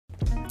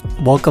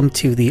Welcome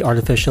to the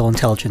Artificial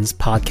Intelligence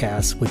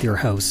Podcast with your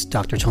host,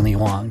 Dr. Tony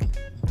Wong.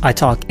 I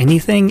talk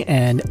anything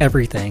and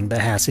everything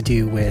that has to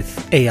do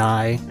with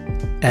AI,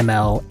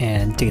 ML,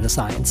 and data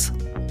science.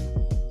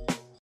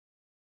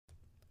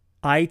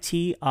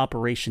 IT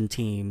operation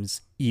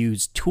teams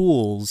use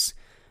tools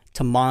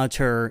to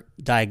monitor,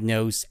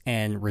 diagnose,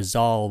 and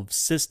resolve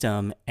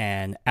system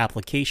and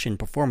application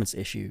performance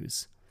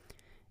issues.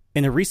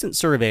 In a recent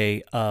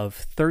survey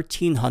of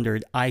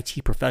 1,300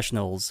 IT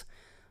professionals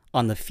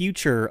on the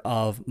future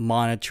of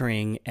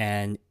monitoring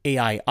and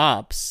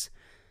AIOps,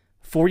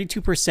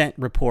 42%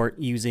 report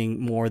using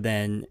more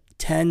than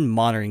 10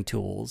 monitoring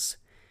tools,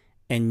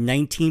 and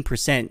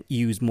 19%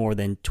 use more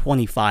than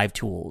 25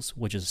 tools,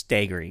 which is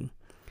staggering.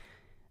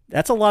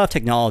 That's a lot of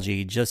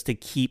technology just to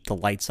keep the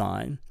lights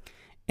on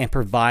and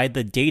provide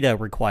the data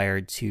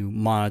required to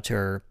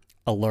monitor,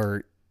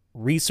 alert,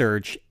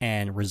 research,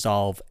 and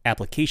resolve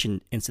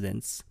application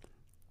incidents.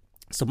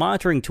 So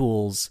monitoring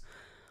tools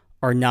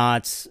are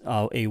not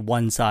a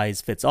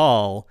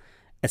one-size-fits-all,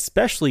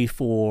 especially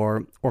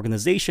for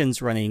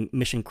organizations running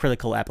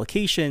mission-critical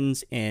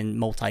applications in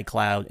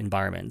multi-cloud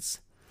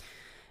environments.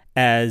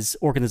 As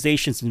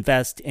organizations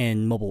invest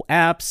in mobile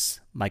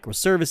apps,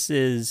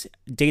 microservices,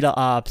 data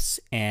ops,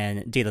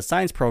 and data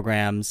science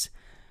programs,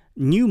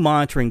 new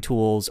monitoring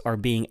tools are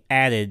being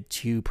added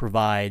to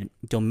provide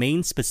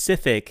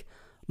domain-specific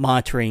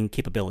monitoring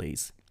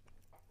capabilities.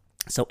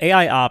 So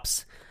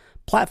AIOps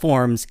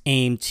platforms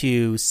aim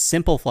to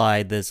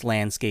simplify this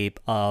landscape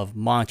of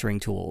monitoring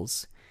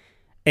tools.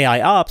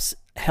 AIOps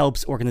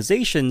helps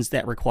organizations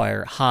that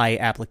require high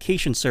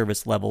application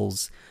service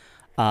levels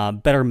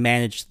better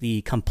manage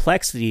the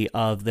complexity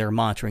of their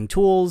monitoring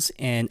tools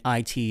and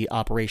IT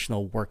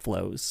operational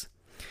workflows.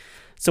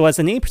 So as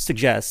the name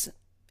suggests,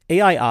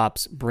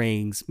 AIOps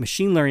brings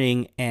machine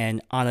learning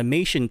and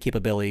automation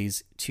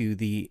capabilities to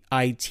the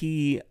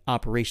IT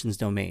operations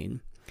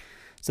domain.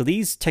 So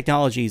these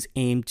technologies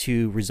aim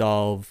to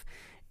resolve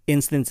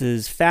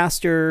instances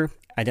faster,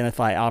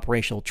 identify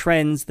operational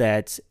trends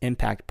that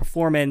impact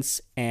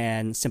performance,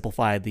 and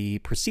simplify the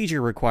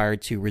procedure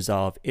required to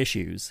resolve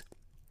issues.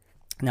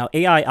 Now,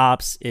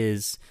 AIOps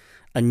is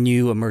a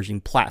new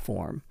emerging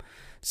platform.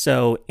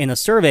 So in a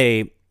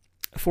survey,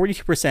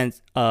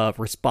 42% of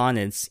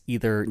respondents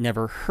either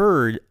never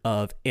heard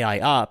of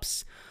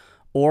AIOps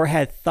or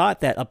had thought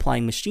that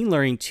applying machine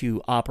learning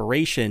to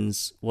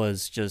operations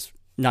was just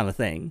not a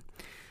thing.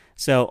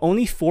 So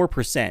only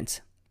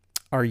 4%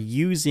 are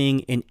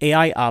using an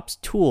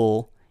AIOps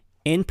tool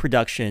in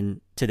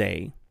production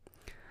today.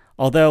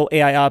 Although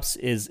AIOps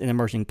is an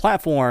emerging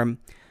platform,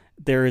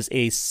 there is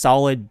a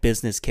solid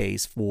business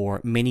case for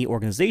many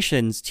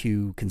organizations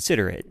to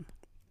consider it.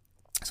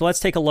 So let's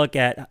take a look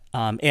at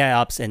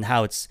AIOps and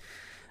how it's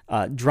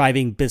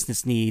driving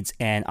business needs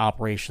and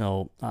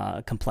operational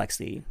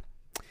complexity.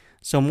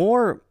 So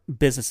more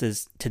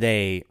businesses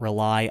today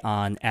rely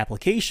on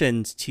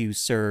applications to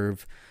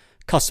serve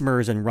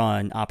customers and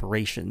run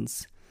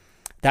operations.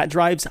 That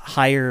drives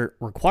higher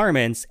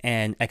requirements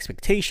and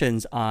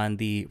expectations on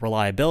the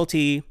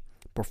reliability,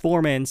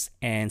 performance,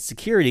 and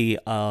security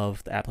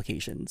of the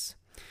applications.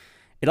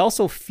 It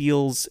also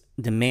fuels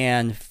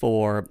demand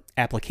for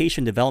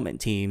application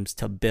development teams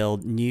to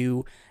build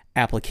new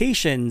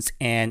applications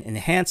and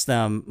enhance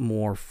them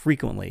more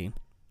frequently.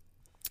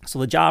 So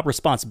the job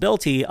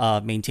responsibility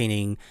of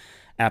maintaining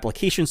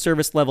application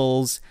service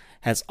levels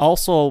has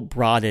also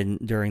broadened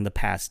during the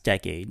past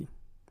decade.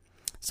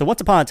 So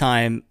once upon a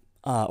time,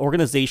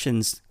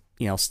 organizations,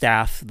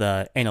 staff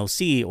the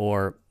NOC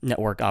or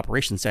Network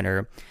Operations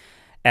Center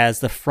as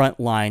the front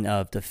line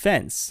of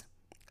defense.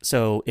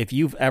 So if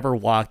you've ever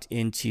walked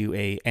into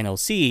a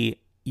NOC,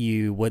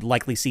 you would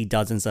likely see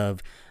dozens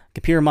of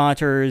computer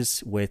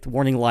monitors with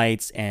warning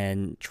lights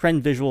and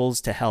trend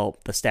visuals to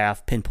help the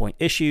staff pinpoint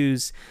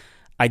issues,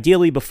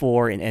 ideally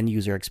before an end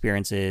user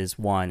experiences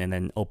one and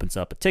then opens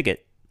up a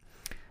ticket.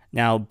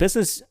 Now,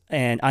 business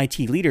and IT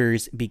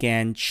leaders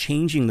began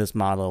changing this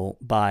model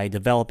by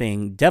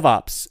developing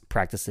DevOps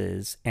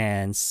practices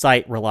and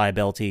site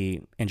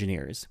reliability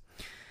engineers.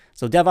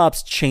 So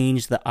DevOps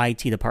changed the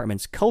IT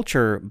department's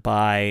culture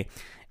by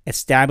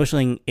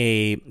establishing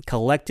a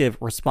collective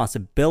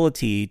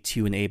responsibility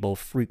to enable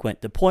frequent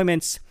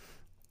deployments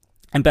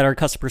and better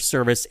customer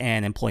service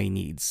and employee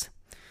needs.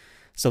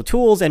 So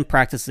tools and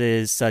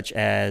practices such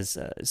as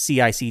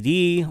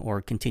CI/CD,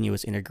 or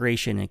continuous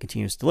integration and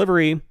continuous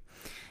delivery,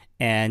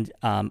 and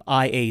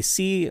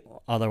IAC,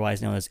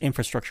 otherwise known as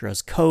infrastructure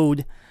as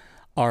code,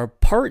 are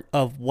part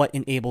of what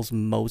enables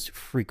most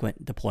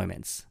frequent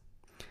deployments.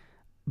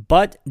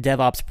 But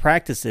DevOps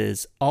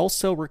practices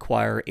also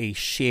require a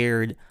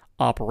shared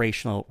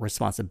operational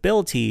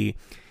responsibility,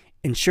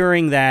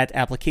 ensuring that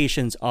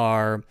applications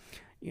are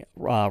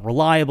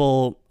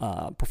reliable,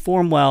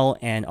 perform well,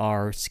 and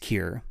are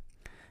secure.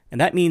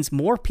 And that means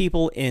more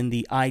people in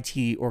the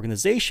IT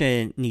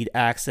organization need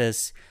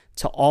access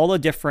to all the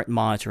different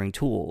monitoring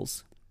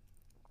tools.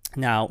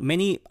 Now,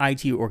 many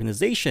IT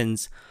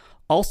organizations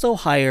also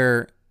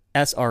hire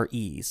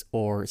SREs,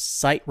 or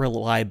site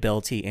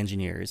reliability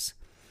engineers,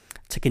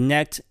 to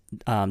connect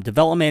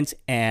development,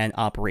 and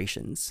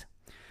operations.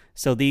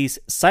 So these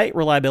site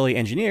reliability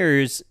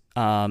engineers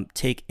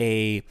take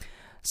a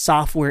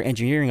software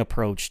engineering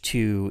approach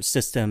to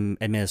system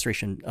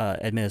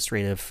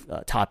administrative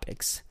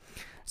topics.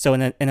 So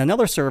in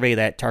another survey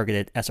that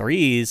targeted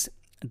SREs,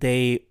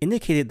 they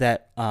indicated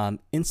that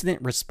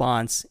incident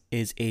response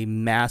is a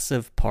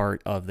massive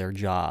part of their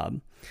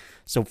job.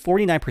 So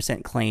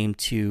 49% claim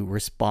to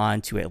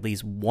respond to at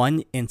least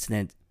one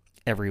incident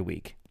every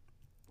week.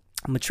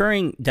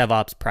 Maturing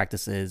DevOps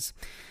practices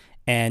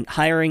and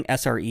hiring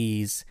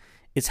SREs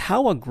is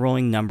how a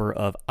growing number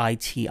of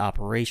IT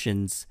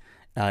operations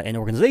and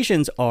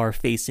organizations are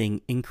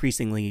facing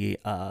increasingly,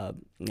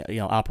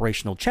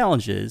 operational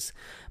challenges,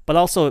 but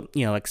also,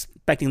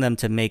 expecting them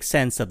to make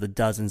sense of the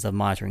dozens of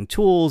monitoring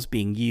tools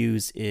being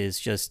used is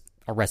just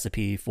a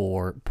recipe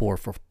for poor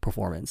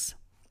performance.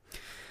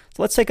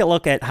 So let's take a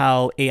look at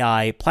how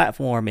AI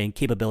platform and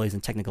capabilities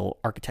and technical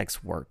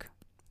architects work.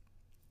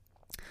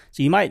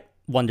 So you might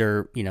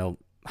wonder,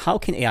 how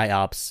can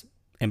AIOps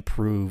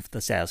improve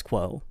the status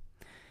quo?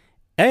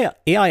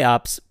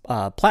 AIOps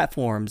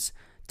platforms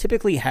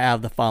typically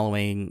have the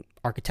following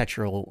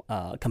architectural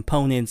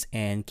components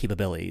and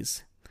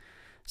capabilities.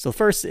 So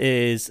first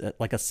is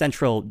like a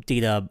central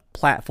data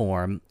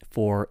platform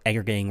for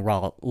aggregating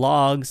raw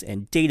logs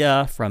and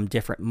data from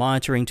different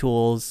monitoring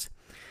tools.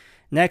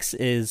 Next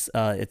is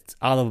its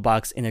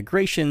out-of-the-box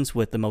integrations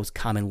with the most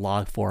common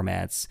log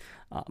formats,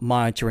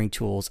 monitoring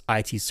tools,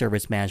 IT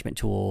service management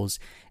tools,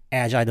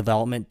 agile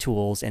development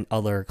tools, and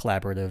other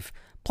collaborative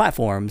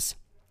platforms.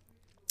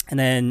 And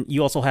then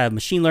you also have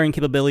machine learning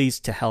capabilities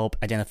to help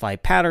identify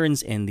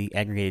patterns in the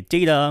aggregated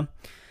data.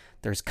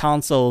 There's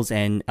consoles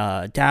and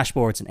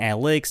dashboards and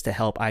analytics to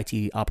help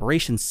IT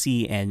operations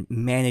see and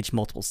manage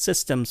multiple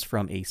systems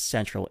from a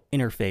central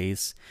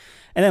interface.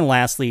 And then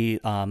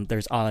lastly,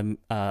 there's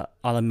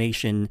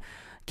automation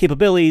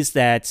capabilities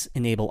that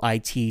enable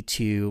IT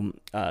to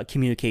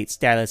communicate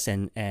status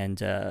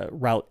and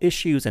route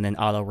issues and then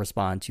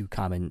auto-respond to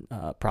common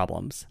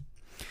problems.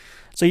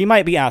 So you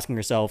might be asking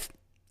yourself,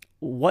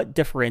 what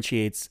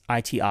differentiates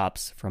IT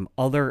ops from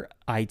other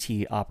IT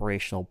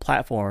operational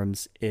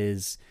platforms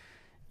is,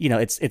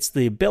 it's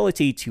the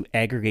ability to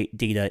aggregate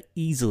data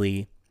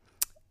easily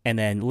and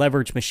then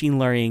leverage machine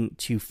learning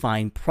to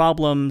find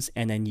problems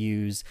and then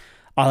use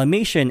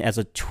automation as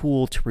a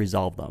tool to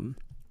resolve them.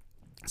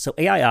 So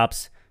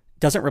AIOps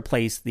doesn't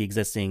replace the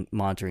existing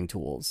monitoring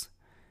tools.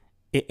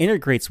 It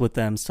integrates with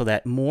them so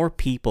that more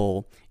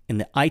people in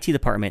the IT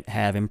department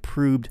have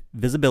improved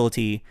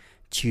visibility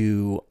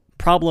to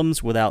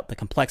problems without the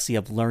complexity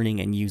of learning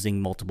and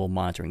using multiple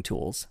monitoring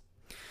tools.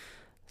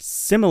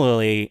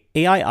 Similarly,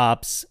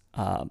 AIOps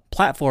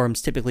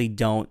platforms typically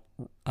don't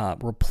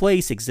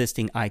replace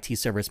existing IT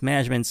service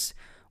managements,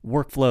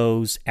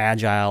 workflows,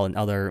 agile, and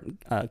other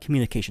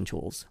communication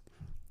tools.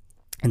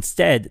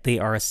 Instead, they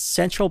are a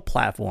central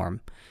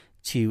platform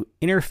to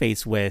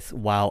interface with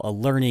while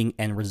learning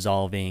and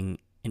resolving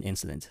an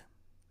incident.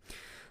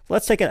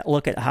 Let's take a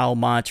look at how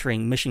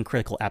monitoring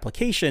mission-critical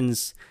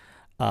applications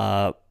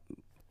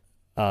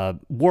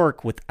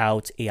work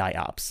without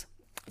AIOps.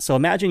 So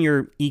imagine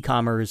your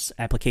e-commerce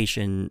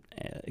application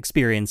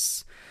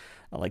experience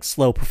like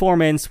slow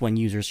performance when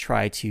users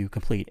try to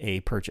complete a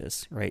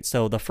purchase, right?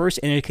 So the first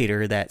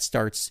indicator that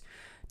starts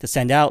to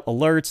send out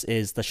alerts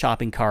is the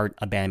shopping cart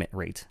abandonment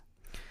rate.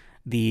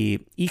 The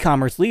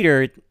e-commerce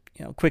leader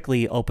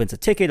quickly opens a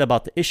ticket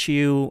about the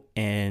issue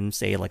in,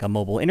 say, like a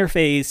mobile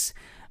interface,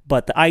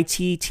 but the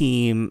IT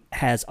team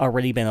has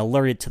already been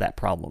alerted to that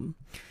problem.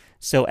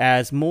 So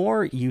as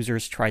more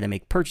users try to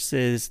make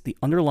purchases, the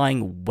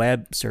underlying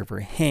web server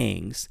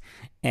hangs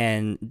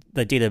and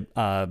the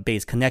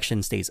database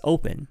connection stays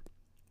open.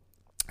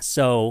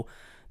 So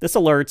this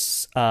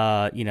alerts,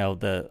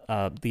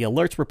 the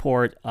alerts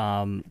report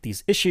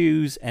these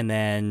issues, and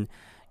then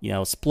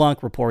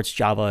Splunk reports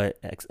Java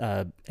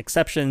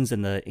exceptions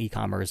in the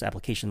e-commerce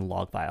application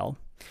log file.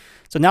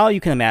 So now you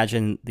can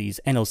imagine these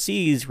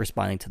NOCs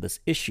responding to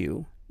this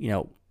issue.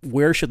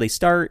 Where should they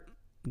start?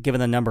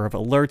 Given the number of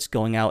alerts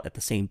going out at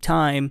the same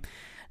time,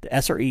 the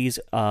SREs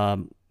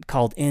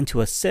called in to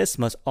assist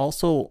must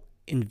also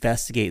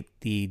investigate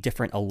the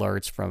different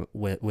alerts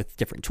with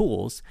different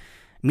tools.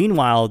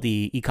 Meanwhile,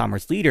 the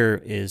e-commerce leader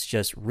is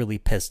just really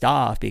pissed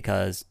off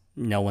because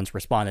no one's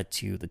responded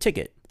to the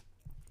ticket.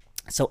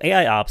 So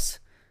AIOps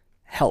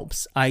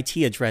helps IT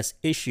address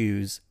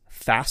issues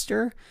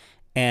faster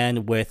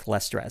and with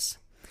less stress.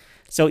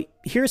 So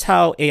here's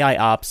how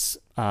AIOps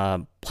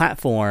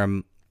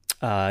platform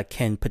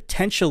can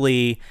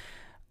potentially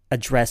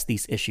address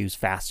these issues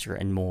faster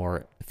and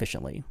more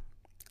efficiently.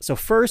 So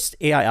first,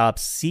 AIOps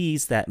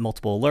sees that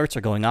multiple alerts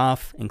are going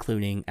off,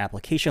 including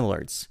application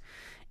alerts.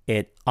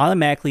 It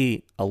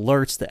automatically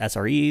alerts the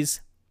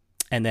SREs,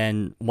 and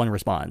then one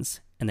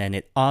responds. And then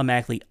it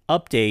automatically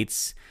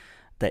updates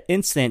the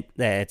incident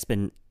that it's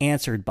been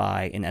answered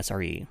by an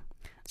SRE.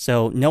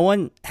 So no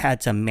one had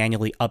to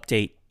manually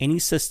update any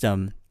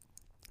system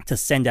to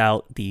send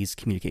out these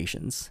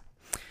communications.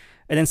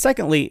 And then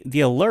secondly, the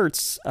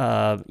alerts,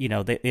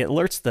 it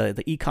alerts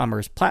the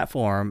e-commerce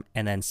platform,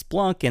 and then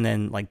Splunk and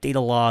then like data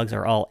logs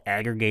are all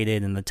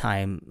aggregated in the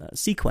time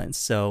sequence.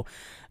 So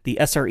the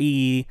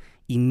SRE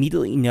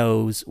immediately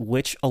knows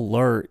which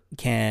alert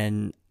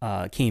came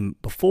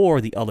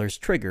before the others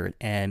triggered.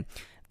 And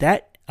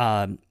that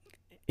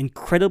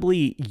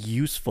incredibly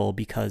useful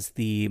because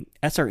the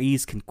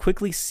SREs can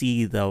quickly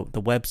see the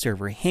web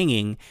server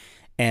hanging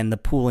and the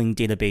pooling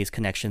database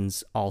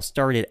connections all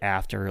started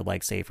after,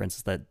 like, say, for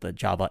instance, the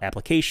Java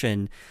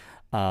application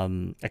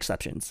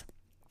exceptions.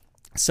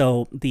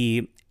 So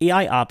the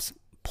AIOps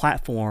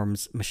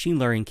platform's machine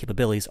learning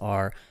capabilities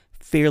are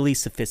fairly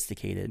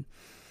sophisticated.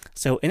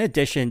 So in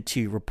addition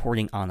to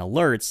reporting on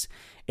alerts,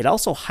 it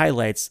also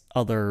highlights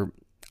other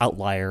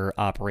outlier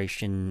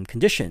operation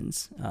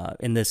conditions.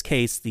 In this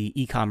case, the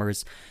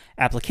e-commerce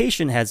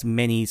application has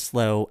many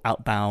slow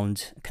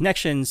outbound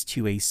connections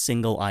to a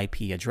single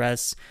IP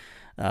address.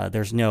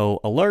 There's no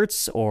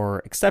alerts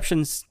or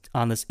exceptions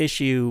on this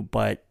issue,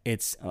 but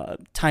its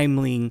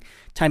timing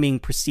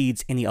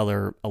precedes any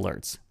other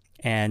alerts.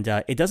 And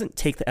it doesn't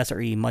take the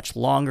SRE much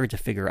longer to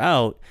figure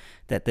out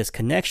that this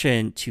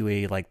connection to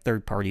a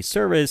third-party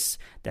service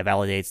that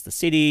validates the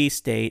city,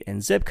 state,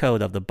 and zip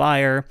code of the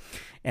buyer.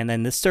 And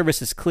then this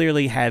service is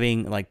clearly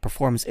having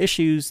performance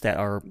issues that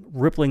are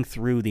rippling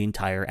through the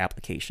entire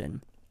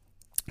application.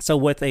 So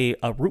with a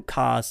root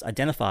cause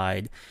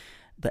identified,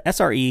 the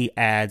SRE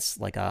adds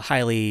a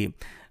highly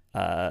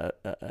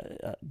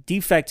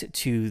defect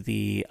to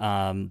the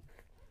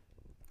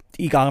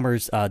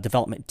e-commerce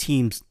development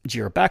team's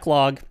Jira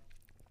backlog,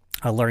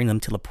 alerting them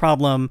to the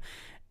problem.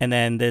 And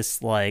then this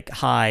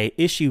high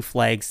issue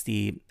flags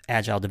the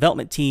agile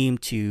development team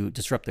to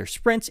disrupt their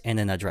sprint and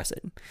then address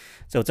it.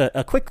 So it's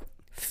a quick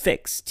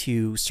fix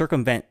to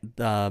circumvent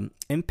the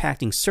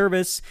impacting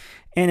service,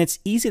 and it's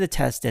easy to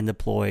test and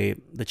deploy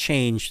the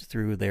change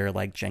through their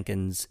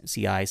Jenkins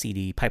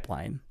CI/CD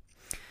pipeline.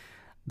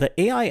 The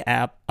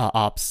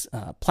AIOps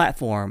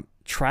platform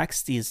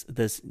tracks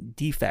this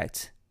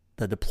defect,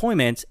 the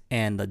deployment,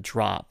 and the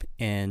drop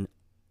in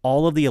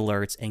all of the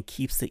alerts, and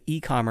keeps the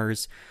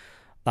e-commerce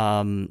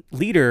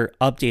leader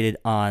updated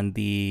on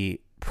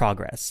the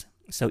progress.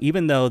 So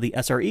even though the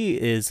SRE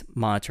is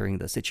monitoring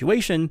the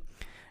situation,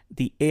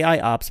 the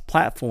AIOps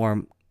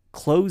platform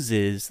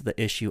closes the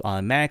issue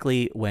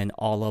automatically when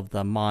all of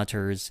the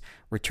monitors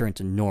return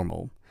to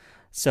normal.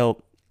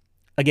 So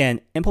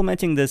again,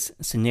 implementing this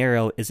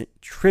scenario isn't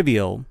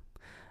trivial,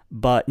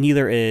 but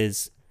neither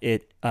is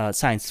it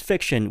science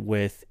fiction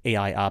with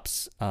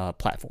AIOps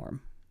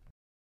platform.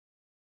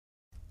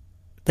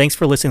 Thanks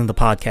for listening to the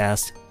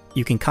podcast.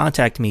 You can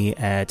contact me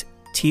at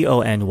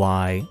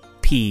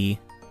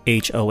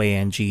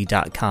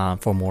tonyphong.com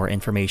for more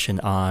information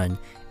on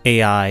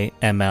AI,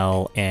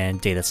 ML, and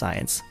data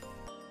science.